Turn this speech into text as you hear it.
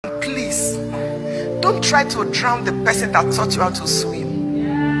Please, don't try to drown the person that taught you how to swim.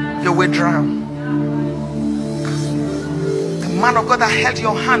 You will drown. The man of God that held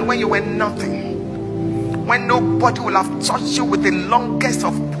your hand when you were nothing, when nobody will have touched you with the longest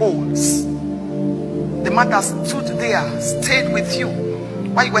of poles. The man that stood there, stayed with you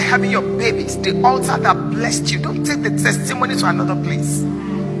while you were having your babies. The altar that blessed you. Don't take the testimony to another place.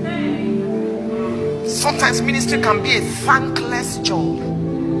 Sometimes ministry can be a thankless job.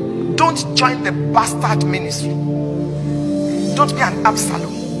 Don't join the bastard ministry. Don't be an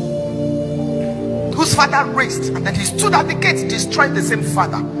Absalom whose father raised and then he stood at the gate, destroyed the same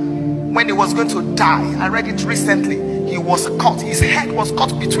father. When he was going to die, I read it recently, he was caught. His head was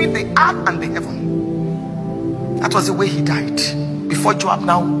caught between the earth and the heaven. That was the way he died. Before Joab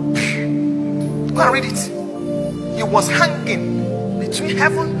now, go and read it. He was hanging between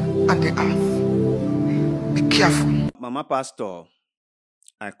heaven and the earth. Be careful. Mama Pastor,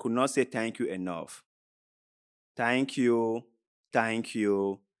 I could not say thank you enough. Thank you, thank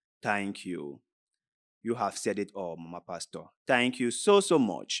you, thank you. You have said it all, Mama Pastor. Thank you so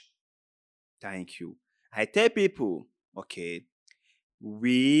much. Thank you. I tell people, okay,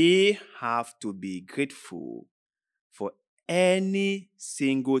 we have to be grateful for any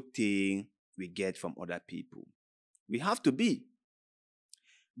single thing we get from other people. We have to be.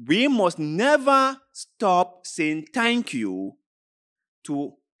 We must never stop saying thank you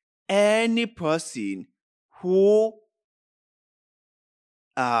to any person who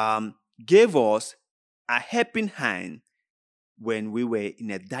gave us a helping hand when we were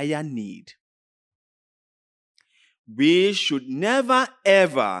in a dire need. We should never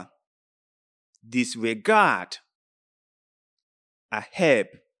ever disregard a help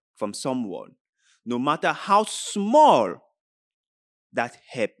from someone, no matter how small that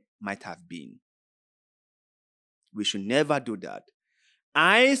help might have been. We should never do that.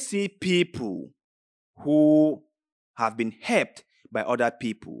 I see people who have been helped by other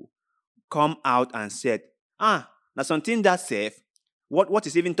people come out and said, now something that's safe. What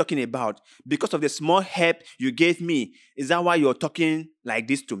is even talking about? Because of the small help you gave me, is that why you're talking like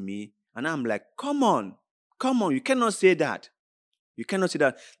this to me? And I'm like, come on, you cannot say that. You cannot say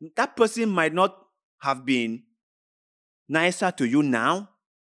that. That person might not have been nicer to you now,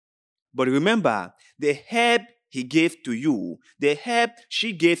 but remember, the help he gave to you, the help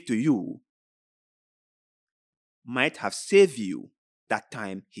she gave to you, might have saved you that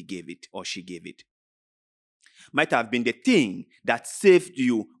time he gave it or she gave it. Might have been the thing that saved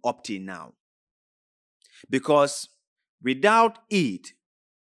you up till now. Because without it,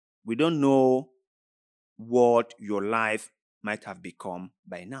 we don't know what your life might have become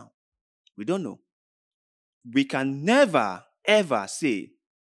by now. We don't know. We can never, ever say,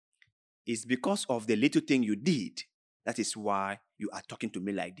 it's because of the little thing you did. That is why you are talking to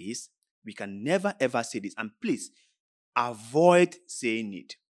me like this. We can never, ever say this. And please, avoid saying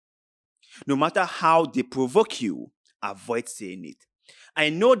it. No matter how they provoke you, avoid saying it. I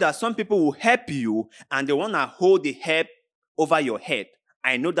know that some people will help you and they want to hold the help over your head.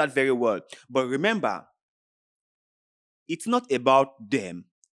 I know that very well. But remember, it's not about them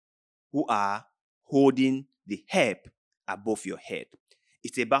who are holding the help above your head.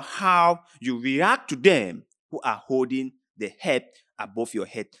 It's about how you react to them who are holding the help above your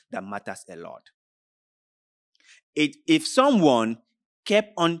head that matters a lot. If someone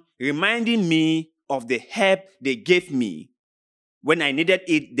kept on reminding me of the help they gave me when I needed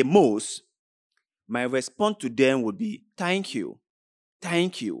it the most, my response to them would be, thank you,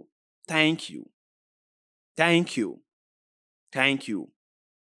 thank you, thank you, thank you, thank you.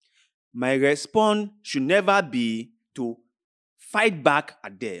 My response should never be to fight back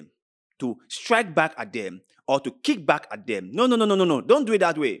at them, to strike back at them, or to kick back at them. No. Don't do it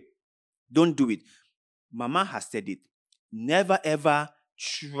that way. Don't do it. Mama has said it. Never ever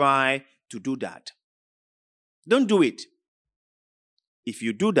try to do that. Don't do it. If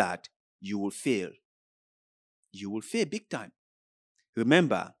you do that, you will fail. You will fail big time.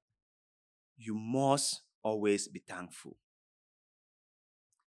 Remember, you must always be thankful.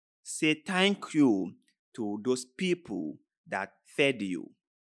 Say thank you to those people that fed you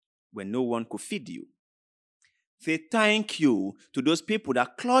when no one could feed you. Say thank you to those people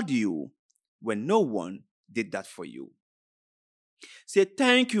that clothed you when no one did that for you. Say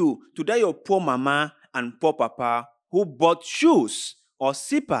thank you to that your poor mama and poor papa who bought shoes or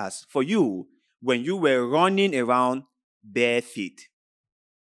slippers for you when you were running around bare feet.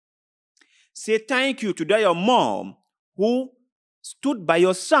 Say thank you to that your mom who stood by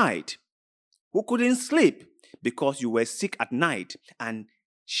your side, who couldn't sleep because you were sick at night and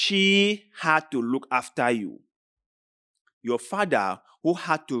she had to look after you. Your father who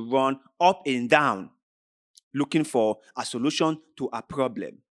had to run up and down looking for a solution to a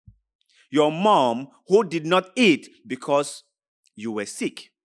problem. Your mom who did not eat because you were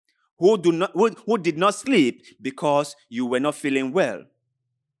sick. Who did not sleep because you were not feeling well.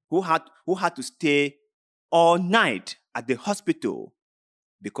 Who had to stay all night at the hospital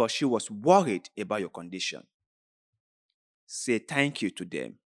because she was worried about your condition. Say thank you to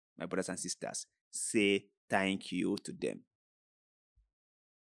them, my brothers and sisters. Say thank you to them.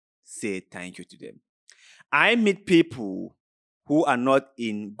 Say thank you to them. I meet people who are not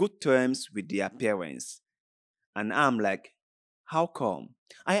in good terms with their parents. And I'm like, how come?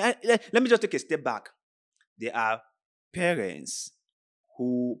 Let me just take a step back. There are parents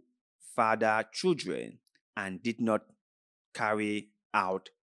who father children and did not carry out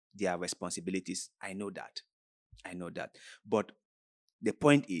their responsibilities. I know that. But the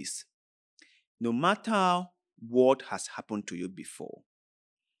point is, no matter what has happened to you before,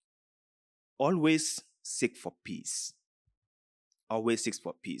 always seek for peace. Always seek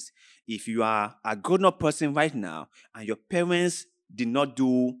for peace. If you are a grown-up person right now and your parents did not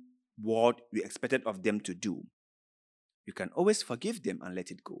do what you expected of them to do, you can always forgive them and let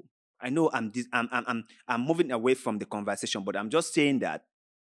it go. I know I'm moving away from the conversation, but I'm just saying that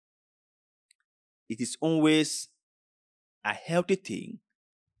it is always a healthy thing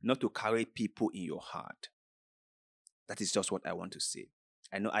not to carry people in your heart. That is just what I want to say.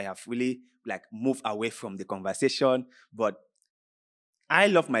 I know I have really moved away from the conversation, but I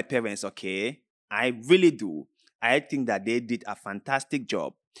love my parents, okay? I really do. I think that they did a fantastic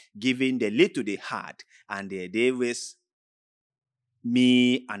job giving the little they had, and they raised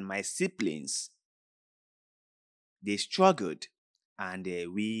me and my siblings. They struggled, and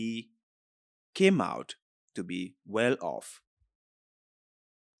we came out to be well off.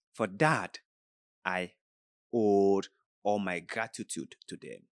 For that, I owed all my gratitude to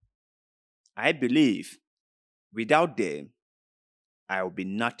them. I believe without them, I would be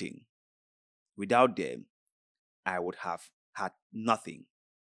nothing. Without them, I would have had nothing.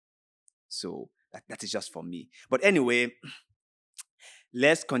 So that is just for me. But anyway,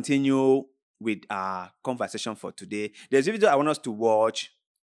 let's continue with our conversation for today. There's a video I want us to watch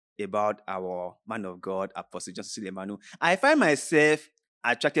about our man of God, Apostle Johnson Suleman. I find myself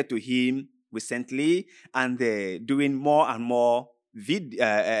attracted to him recently and doing more and more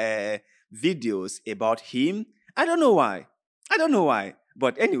videos about him. I don't know why.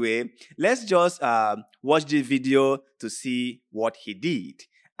 But anyway, let's just watch the video to see what he did.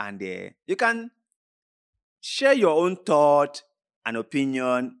 And you can share your own thought and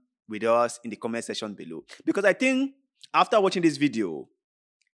opinion with us in the comment section below. Because I think after watching this video,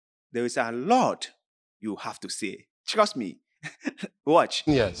 there is a lot you have to say. Trust me. Watch.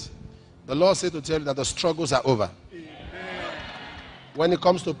 Yes. The Lord said to tell you that the struggles are over. Amen. When it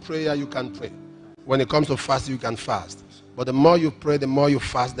comes to prayer, you can pray. When it comes to fasting, you can fast. But the more you pray, the more you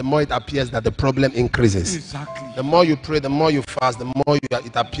fast, the more it appears that the problem increases. Exactly. The more you pray, the more you fast, the more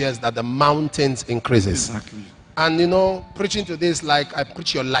it appears that the mountains increases. Exactly. And you know, preaching today is like I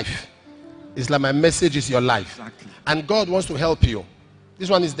preach your life. It's like my message is your life. Exactly. And God wants to help you. This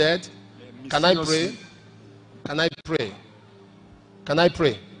one is dead. Can I pray? Can I pray? Can I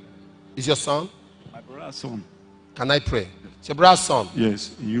pray? Is your son? My brother's son. Can I pray? It's your brother's son?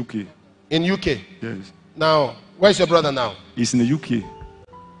 Yes, in UK. In UK? Yes. Now, where's your brother now? He's in the UK.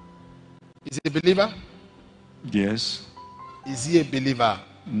 Is he a believer? Yes. Is he a believer?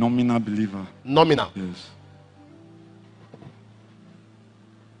 Nominal believer. Nominal? Yes.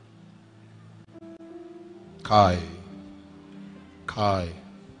 Kai.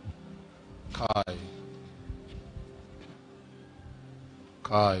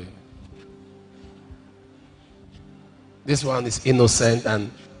 This one is innocent and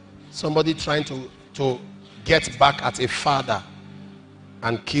somebody trying to get back at a father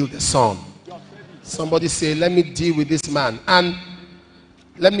and kill the son. Somebody say, let me deal with this man. And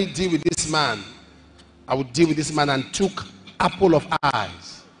let me deal with this man. I would deal with this man, and took apple of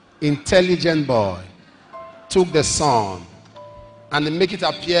eyes, intelligent boy, took the son and they make it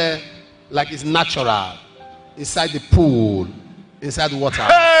appear like it's natural inside the pool, inside water.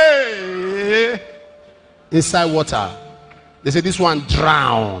 Hey! Inside water. They say this one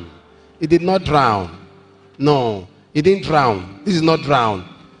drowned. It did not drown. No, it didn't drown. This is not drown.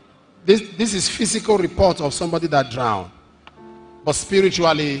 This is physical report of somebody that drowned. But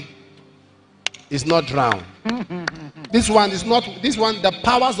spiritually, it's not drowned. This one is not, this one, the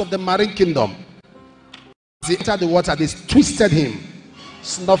powers of the marine kingdom. He entered the water, they twisted him.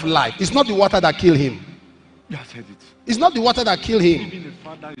 Snuff life. It's not the water that killed him. You have said it. It's not the water that killed him. Even the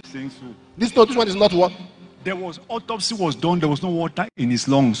father is saying so. This one is not what? Autopsy was done, there was no water in his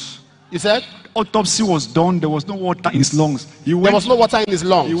lungs. You said? Autopsy was done, there was no water in his lungs. There was no water in his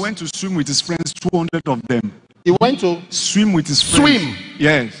lungs. He went to swim with his friends, 200 of them. He went to swim with his friends. Swim?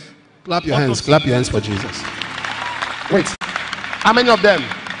 Yes. Clap your hands. Clap your hands for Jesus. Wait. How many of them?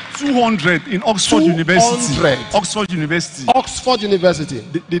 200 in Oxford University. Oxford University. Oxford University.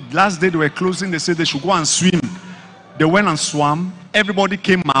 The last day they were closing, they said they should go and swim. They went and swam. Everybody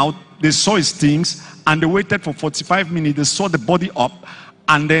came out. They saw his things. And they waited for 45 minutes. They saw the body up.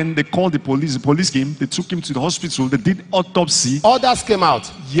 And then they called the police. The police came. They took him to the hospital. They did autopsy. Others came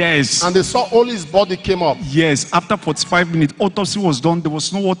out. Yes. And they saw only his body came up. Yes. After 45 minutes, autopsy was done. There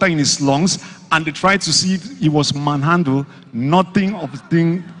was no water in his lungs. And they tried to see if he was manhandled. Nothing of the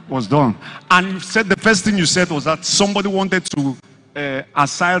thing was done. And you said the first thing you said was that somebody wanted to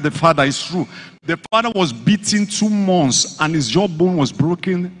assail the father. It's true. The father was beaten 2 months and his jawbone was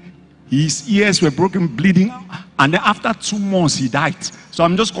broken. His ears were broken, bleeding. And then after 2 months, he died. So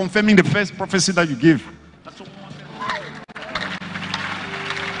I'm just confirming the first prophecy that you gave. That's all.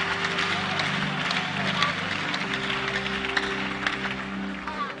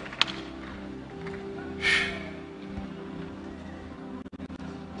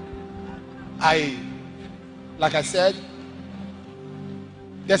 Like I said,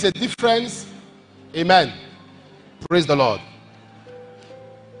 there's a difference. Amen. Praise the Lord.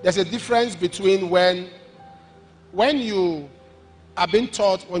 There's a difference between when you are being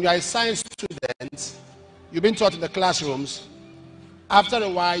taught, when you are a science student, you've been taught in the classrooms. After a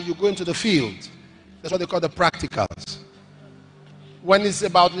while, you go into the field. That's what they call the practicals. When it's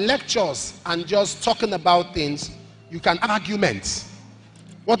about lectures and just talking about things, you can argument.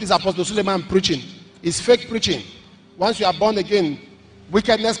 What is Apostle Suleman preaching? It's fake preaching. Once you are born again,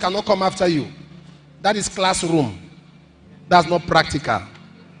 wickedness cannot come after you. That is classroom. That's not practical.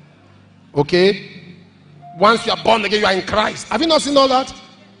 Okay? Once you are born again, you are in Christ. Have you not seen all that?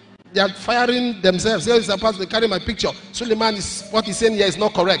 They are firing themselves. They carry my picture. Suleman is what he's saying here is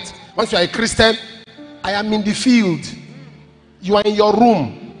not correct. Once you are a Christian, I am in the field. You are in your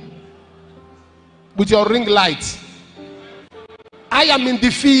room with your ring light. I am in the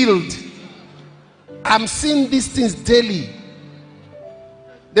field. I'm seeing these things daily.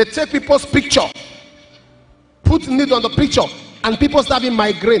 They take people's picture, put needle on the picture, and people start having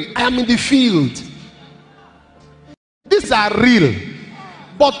migraine. I am in the field. These are real,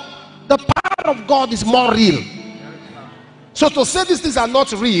 but the power of God is more real. So to say these things are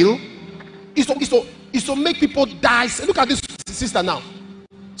not real is to make people die. Look at this sister now.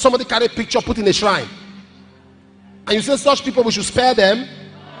 Somebody carry a picture, put in a shrine, and you say such people we should spare them.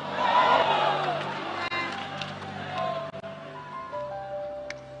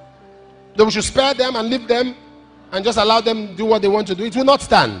 That we should spare them and leave them and just allow them to do what they want to do. It will not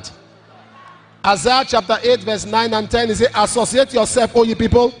stand. Isaiah chapter 8 verse 9 and 10, it says, associate yourself, O ye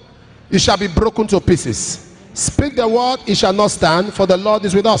people, it shall be broken to pieces. Speak the word, it shall not stand, for the Lord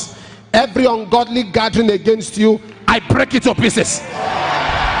is with us. Every ungodly gathering against you, I break it to pieces.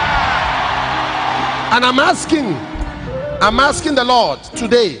 And I'm asking the Lord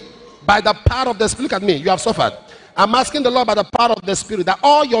today, by the power of the Spirit. Look at me, you have suffered. I'm asking the Lord by the power of the Spirit that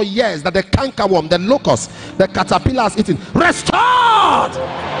all your years that the cankerworm, the locust, the caterpillar has eaten, restored.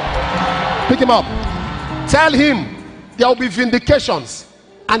 Pick him up. Tell him there will be vindications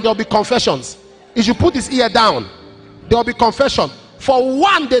and there will be confessions. If you put his ear down, there will be confession. For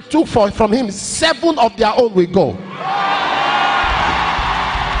one they took from him, 7 of their own will go.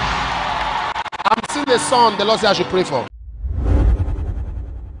 I'm seeing a son the Lord said I should pray for.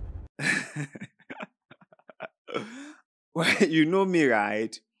 Well, you know me,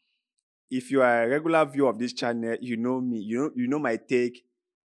 right? If you are a regular viewer of this channel, you know me. You know my take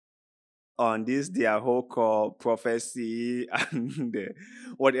on this, their whole call prophecy and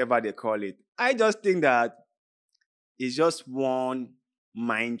whatever they call it. I just think that it's just one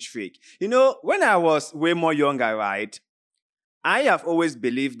mind trick. You know, when I was way more younger, right, I have always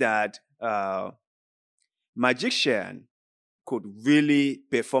believed that magician could really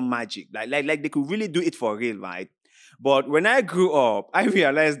perform magic. Like they could really do it for real, right? But when I grew up, I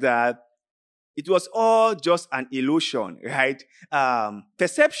realized that it was all just an illusion, right?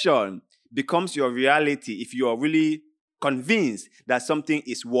 Perception becomes your reality if you are really convinced that something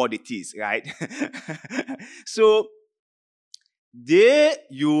is what it is, right? So they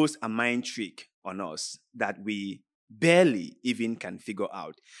use a mind trick on us that we barely even can figure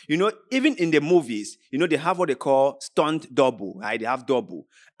out. You know, even in the movies, you know, they have what they call stunt double, right? They have double.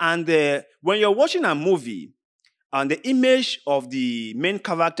 And when you're watching a movie, and the image of the main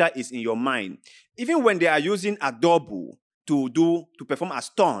character is in your mind, even when they are using a double to perform a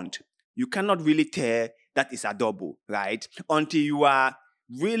stunt, you cannot really tell that is adobo, right? Until you are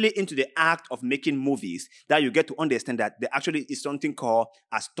really into the act of making movies, that you get to understand that there actually is something called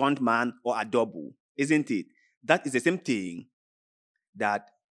a stuntman or adobo, isn't it? That is the same thing that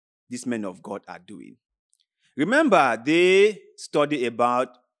these men of God are doing. Remember, they study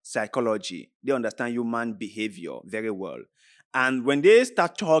about psychology. They understand human behavior very well. And when they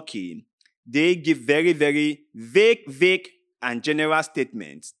start talking, they give very, very vague and general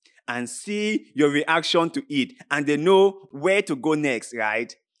statements and see your reaction to it. And they know where to go next,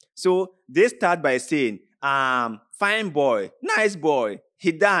 right? So they start by saying, fine boy, nice boy,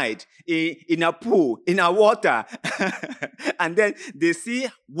 he died in a pool, in a water. And then they see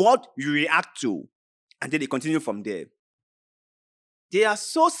what you react to. And then they continue from there. They are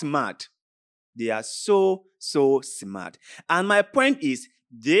so smart. They are so smart. And my point is,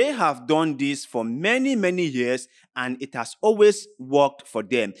 they have done this for many, many years, and it has always worked for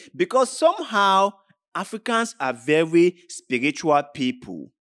them. Because somehow, Africans are very spiritual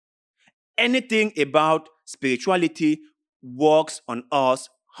people. Anything about spirituality works on us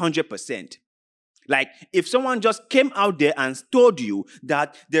 100%. Like, if someone just came out there and told you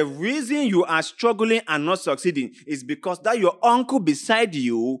that the reason you are struggling and not succeeding is because that your uncle beside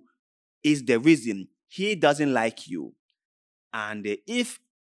you is the reason, he doesn't like you. And if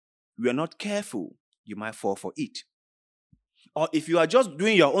you are not careful, you might fall for it. Or if you are just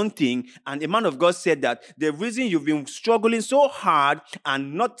doing your own thing, and a man of God said that the reason you've been struggling so hard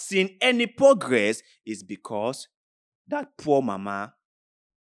and not seeing any progress is because that poor mama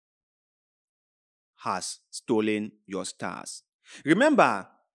has stolen your stars. Remember,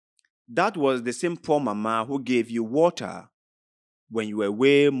 that was the same poor mama who gave you water when you were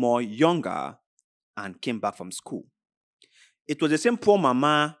way more younger and came back from school. It was the same poor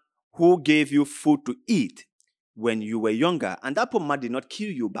mama who gave you food to eat when you were younger, and that poor mama did not kill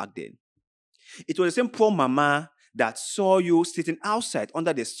you back then. It was the same poor mama that saw you sitting outside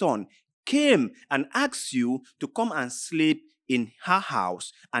under the sun, came and asked you to come and sleep in her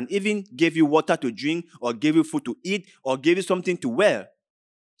house, and even gave you water to drink, or gave you food to eat, or gave you something to wear.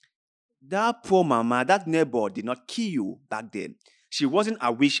 That poor mama, that neighbor, did not kill you back then. She wasn't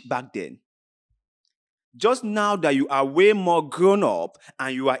a witch back then. Just now that you are way more grown up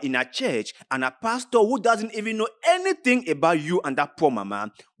and you are in a church, and a pastor who doesn't even know anything about you and that poor mama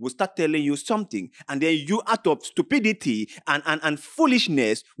will start telling you something, and then you, out of stupidity and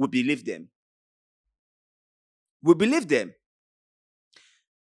foolishness, will believe them. Will believe them.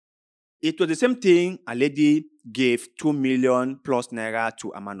 It was the same thing. A lady gave 2 million plus naira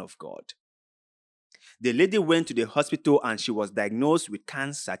to a man of God. The lady went to the hospital and she was diagnosed with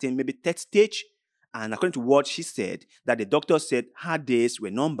cancer, I think maybe 3rd stage. And according to what she said, that the doctor said her days were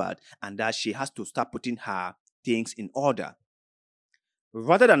numbered and that she has to start putting her things in order.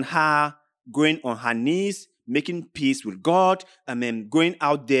 Rather than her going on her knees, making peace with God, and then going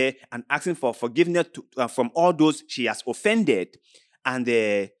out there and asking for forgiveness from all those she has offended,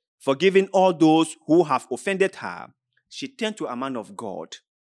 and forgiving all those who have offended her, she turned to a man of God.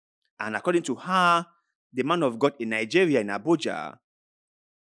 And according to her, the man of God in Nigeria, in Abuja,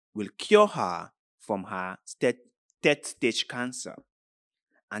 will cure her from her 3rd stage cancer.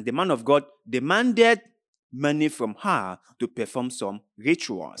 And the man of God demanded money from her to perform some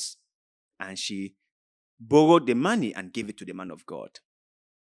rituals. And she borrowed the money and gave it to the man of God.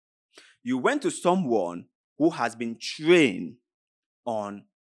 You went to someone who has been trained on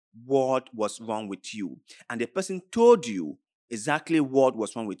what was wrong with you, and the person told you exactly what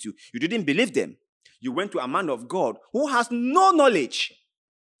was wrong with you. You didn't believe them. You went to a man of God who has no knowledge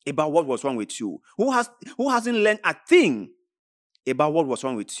about what was wrong with you, who hasn't learned a thing about what was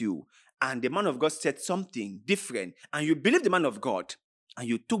wrong with you, and the man of God said something different, and you believed the man of God, and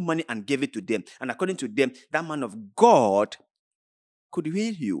you took money and gave it to them, and according to them, that man of God could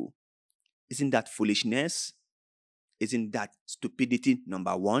heal you. Isn't that foolishness? Isn't that stupidity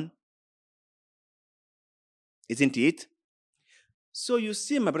number one? Isn't it? So you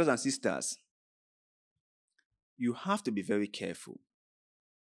see, my brothers and sisters, you have to be very careful.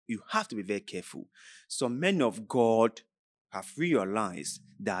 You have to be very careful. Some men of God have realized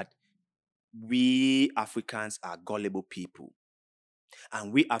that we Africans are gullible people.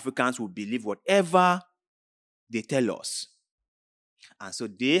 And we Africans will believe whatever they tell us. And so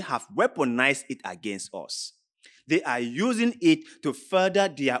they have weaponized it against us. They are using it to further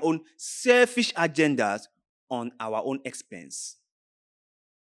their own selfish agendas on our own expense.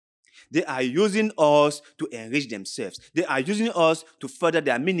 They are using us to enrich themselves. They are using us to further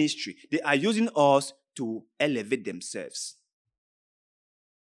their ministry. They are using us to elevate themselves.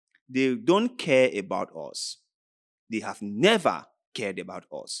 They don't care about us. They have never cared about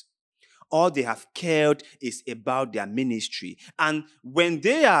us. All they have cared is about their ministry. And when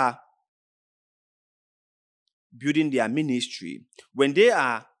they are building their ministry, when they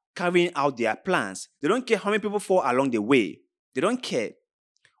are carrying out their plans, they don't care how many people fall along the way. They don't care.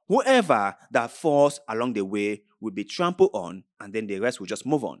 Whoever that falls along the way will be trampled on, and then the rest will just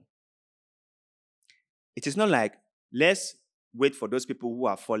move on. It is not like, let's wait for those people who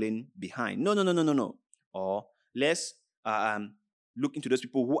are falling behind. No. Or let's look into those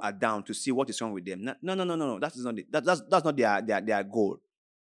people who are down to see what is wrong with them. No. That's not their goal.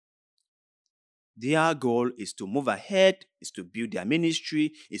 Their goal is to move ahead, is to build their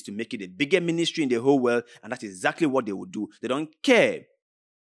ministry, is to make it a bigger ministry in the whole world, and that's exactly what they will do. They don't care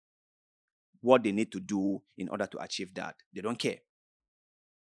what they need to do in order to achieve that. They don't care.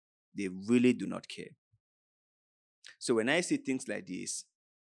 They really do not care. So when I see things like this,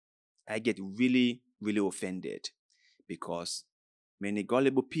 I get really, really offended, because many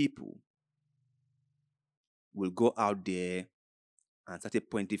gullible people will go out there and start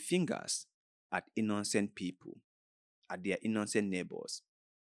pointing fingers at innocent people, at their innocent neighbors.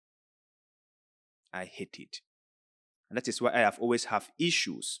 I hate it. And that is why I have always have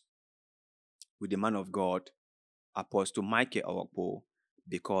issues with the man of God, Apostle Michael Awakpo,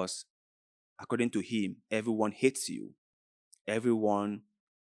 because according to him, everyone hates you. Everyone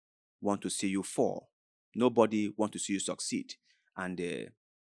wants to see you fall. Nobody wants to see you succeed. And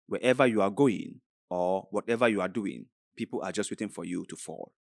wherever you are going or whatever you are doing, people are just waiting for you to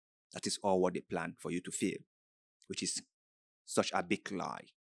fall. That is all what they plan for you to fail, which is such a big lie.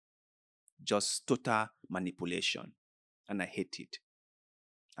 Just total manipulation. And I hate it.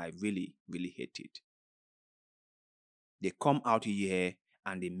 I really, really hate it. They come out here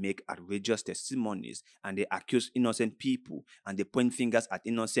and they make outrageous testimonies, and they accuse innocent people, and they point fingers at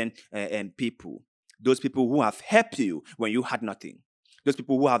innocent people. Those people who have helped you when you had nothing. Those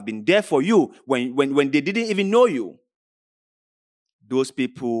people who have been there for you when they didn't even know you. Those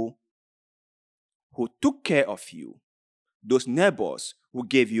people who took care of you. Those neighbors who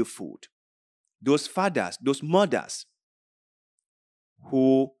gave you food. Those fathers, those mothers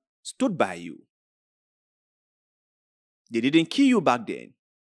who stood by you. They didn't kill you back then.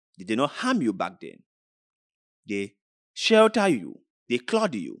 They did not harm you back then. They shelter you. They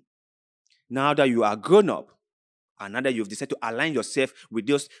clothe you. Now that you are grown up, and now that you've decided to align yourself with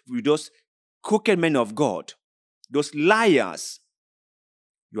those crooked men of God, those liars,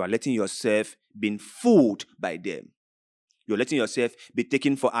 you are letting yourself be fooled by them. You're letting yourself be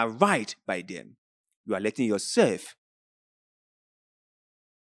taken for a ride by them. You are letting yourself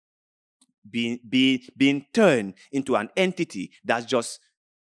being turned into an entity that just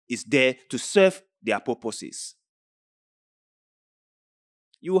is there to serve their purposes.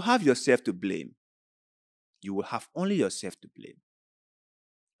 You will have yourself to blame. You will have only yourself to blame.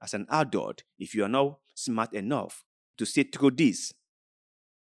 As an adult, if you are not smart enough to see through this,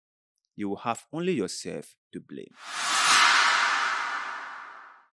 you will have only yourself to blame.